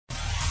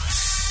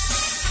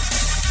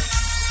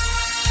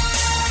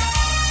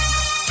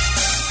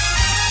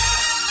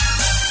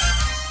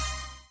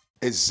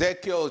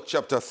Ezekiel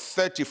chapter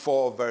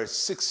 34, verse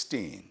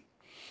 16.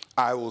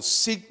 I will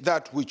seek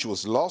that which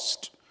was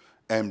lost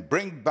and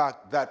bring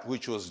back that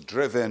which was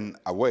driven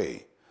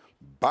away.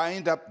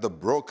 Bind up the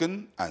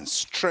broken and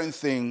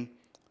strengthen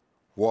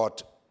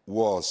what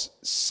was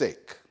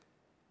sick.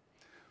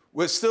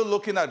 We're still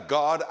looking at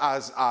God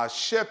as our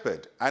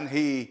shepherd, and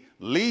he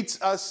leads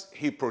us,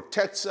 he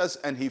protects us,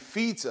 and he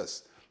feeds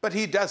us. But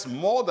he does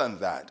more than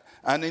that.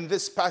 And in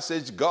this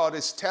passage, God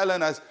is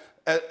telling us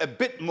a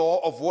bit more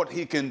of what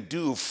he can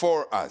do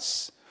for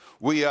us.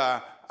 We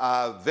are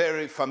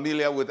very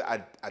familiar with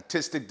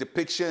artistic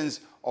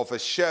depictions of a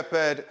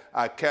shepherd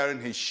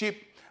carrying his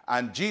sheep.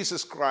 And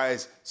Jesus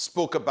Christ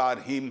spoke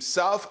about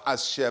himself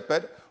as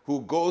shepherd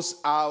who goes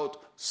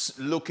out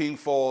looking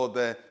for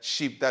the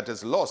sheep that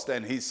is lost.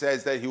 And he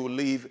says that he will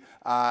leave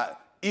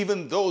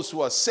even those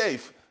who are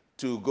safe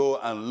to go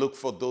and look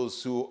for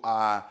those who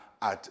are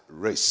at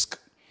risk.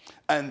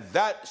 And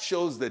that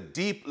shows the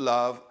deep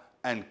love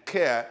and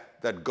care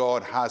that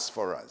God has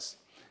for us.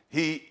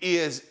 He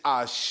is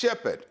our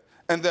shepherd.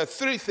 And there are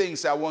three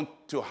things I want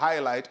to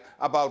highlight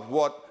about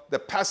what the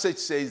passage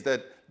says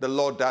that the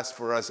Lord does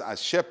for us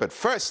as shepherd.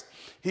 First,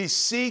 he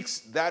seeks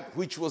that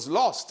which was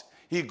lost.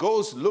 He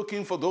goes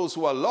looking for those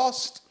who are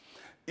lost.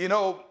 You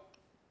know,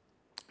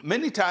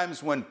 many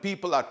times when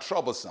people are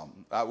troublesome,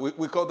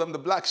 we call them the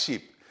black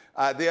sheep.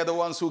 They are the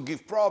ones who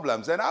give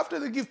problems. And after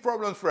they give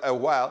problems for a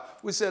while,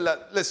 we say,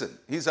 listen,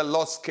 he's a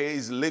lost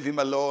case, leave him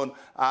alone,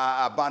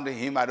 abandon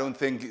him. I don't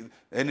think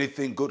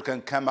anything good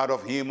can come out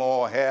of him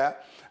or her.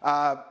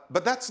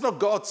 But that's not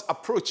God's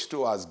approach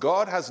to us.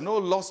 God has no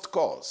lost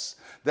cause.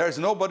 There's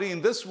nobody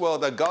in this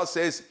world that God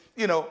says,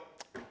 you know,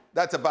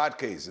 that's a bad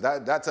case.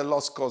 That's a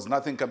lost cause.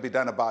 Nothing can be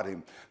done about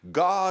him.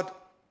 God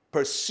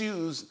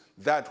pursues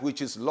that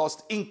which is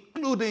lost,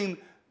 including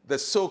the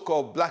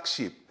so-called black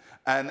sheep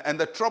and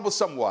the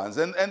troublesome ones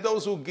and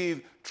those who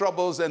give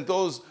troubles and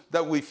those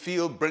that we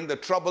feel bring the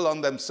trouble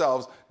on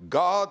themselves.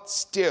 God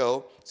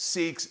still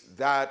seeks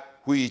that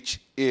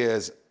which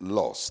is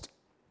lost.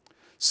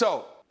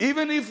 So,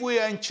 even if we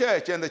are in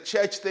church and the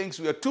church thinks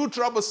we are too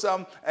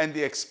troublesome and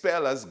they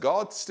expel us,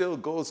 God still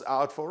goes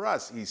out for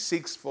us. He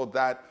seeks for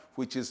that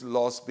which is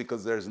lost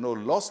because there's no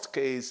lost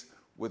case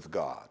with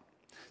God.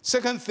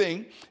 Second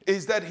thing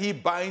is that he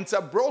binds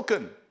up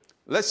broken.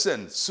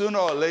 Listen, sooner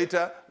or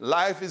later,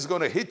 life is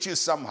going to hit you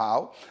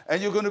somehow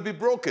and you're going to be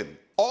broken.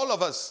 All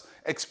of us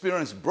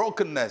experience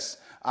brokenness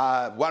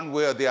one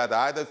way or the other,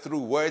 either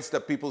through words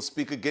that people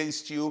speak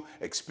against you,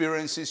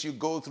 experiences you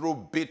go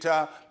through,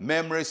 bitter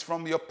memories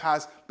from your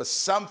past, but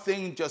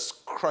something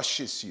just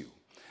crushes you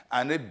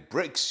and it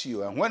breaks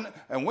you.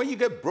 And when you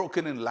get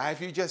broken in life,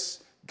 you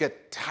just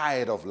get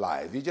tired of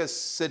life. You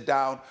just sit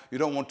down. You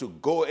don't want to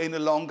go any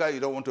longer.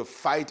 You don't want to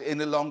fight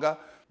any longer.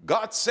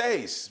 God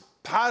says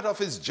part of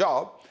his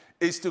job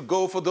is to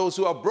go for those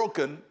who are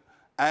broken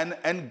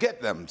and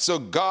get them. So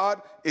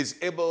God is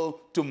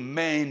able to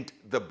mend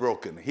the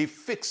broken. He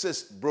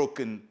fixes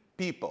broken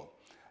people.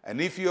 And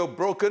if you're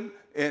broken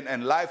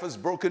and life has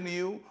broken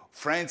you,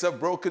 friends have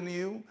broken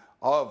you,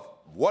 or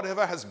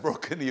whatever has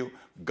broken you,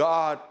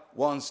 God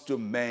wants to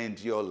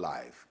mend your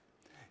life.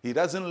 He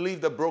doesn't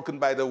leave the broken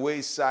by the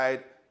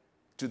wayside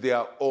to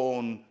their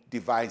own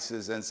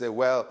devices and say,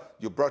 well,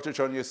 you brought it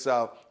on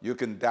yourself, you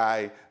can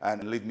die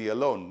and leave me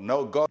alone.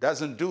 No, God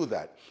doesn't do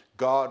that.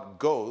 God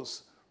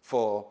goes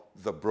for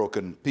the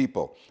broken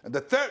people. And the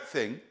third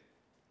thing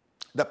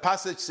the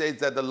passage says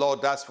that the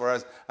Lord does for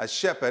us as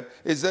shepherd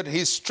is that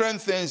he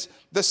strengthens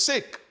the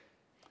sick.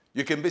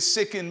 You can be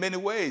sick in many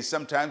ways.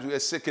 Sometimes we are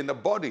sick in the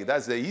body.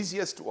 That's the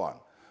easiest one.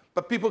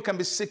 But people can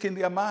be sick in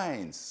their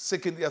minds,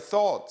 sick in their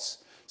thoughts.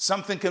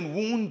 Something can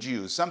wound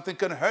you. Something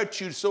can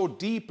hurt you so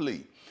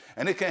deeply.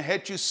 And it can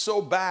hurt you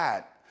so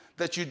bad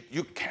that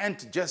you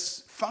can't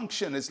just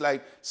function. It's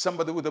like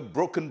somebody with a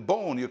broken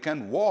bone. You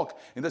can't walk.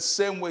 In the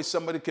same way,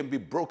 somebody can be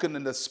broken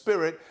in the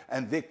spirit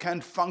and they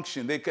can't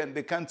function. They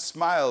can't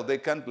smile. They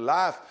can't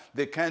laugh.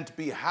 They can't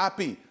be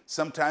happy.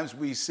 Sometimes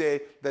we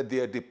say that they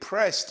are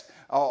depressed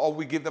or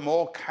we give them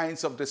all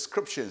kinds of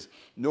descriptions.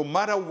 No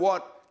matter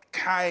what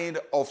kind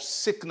of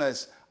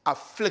sickness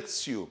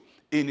afflicts you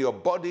in your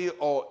body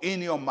or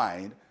in your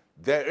mind,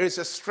 there is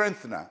a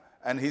strengthener.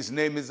 And his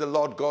name is the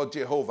Lord God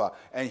Jehovah.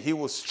 And he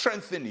will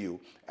strengthen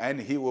you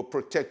and he will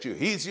protect you.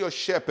 He's your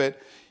shepherd.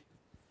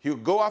 He'll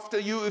go after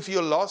you if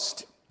you're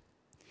lost.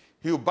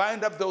 He'll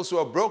bind up those who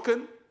are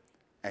broken.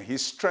 And he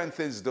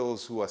strengthens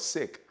those who are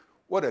sick.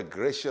 What a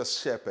gracious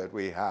shepherd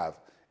we have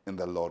in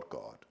the Lord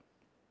God.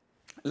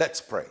 Let's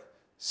pray.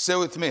 Say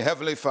with me,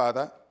 Heavenly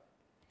Father,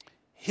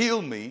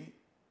 heal me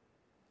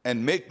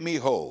and make me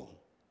whole.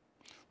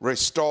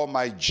 Restore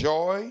my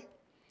joy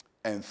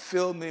and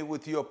fill me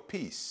with your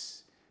peace.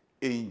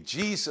 In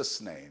Jesus'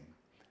 name,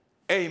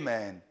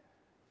 amen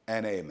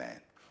and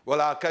amen. Well,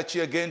 I'll catch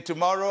you again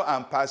tomorrow.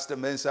 I'm Pastor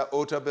Mensa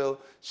Otabil.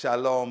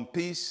 Shalom,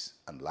 peace,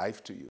 and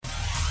life to you.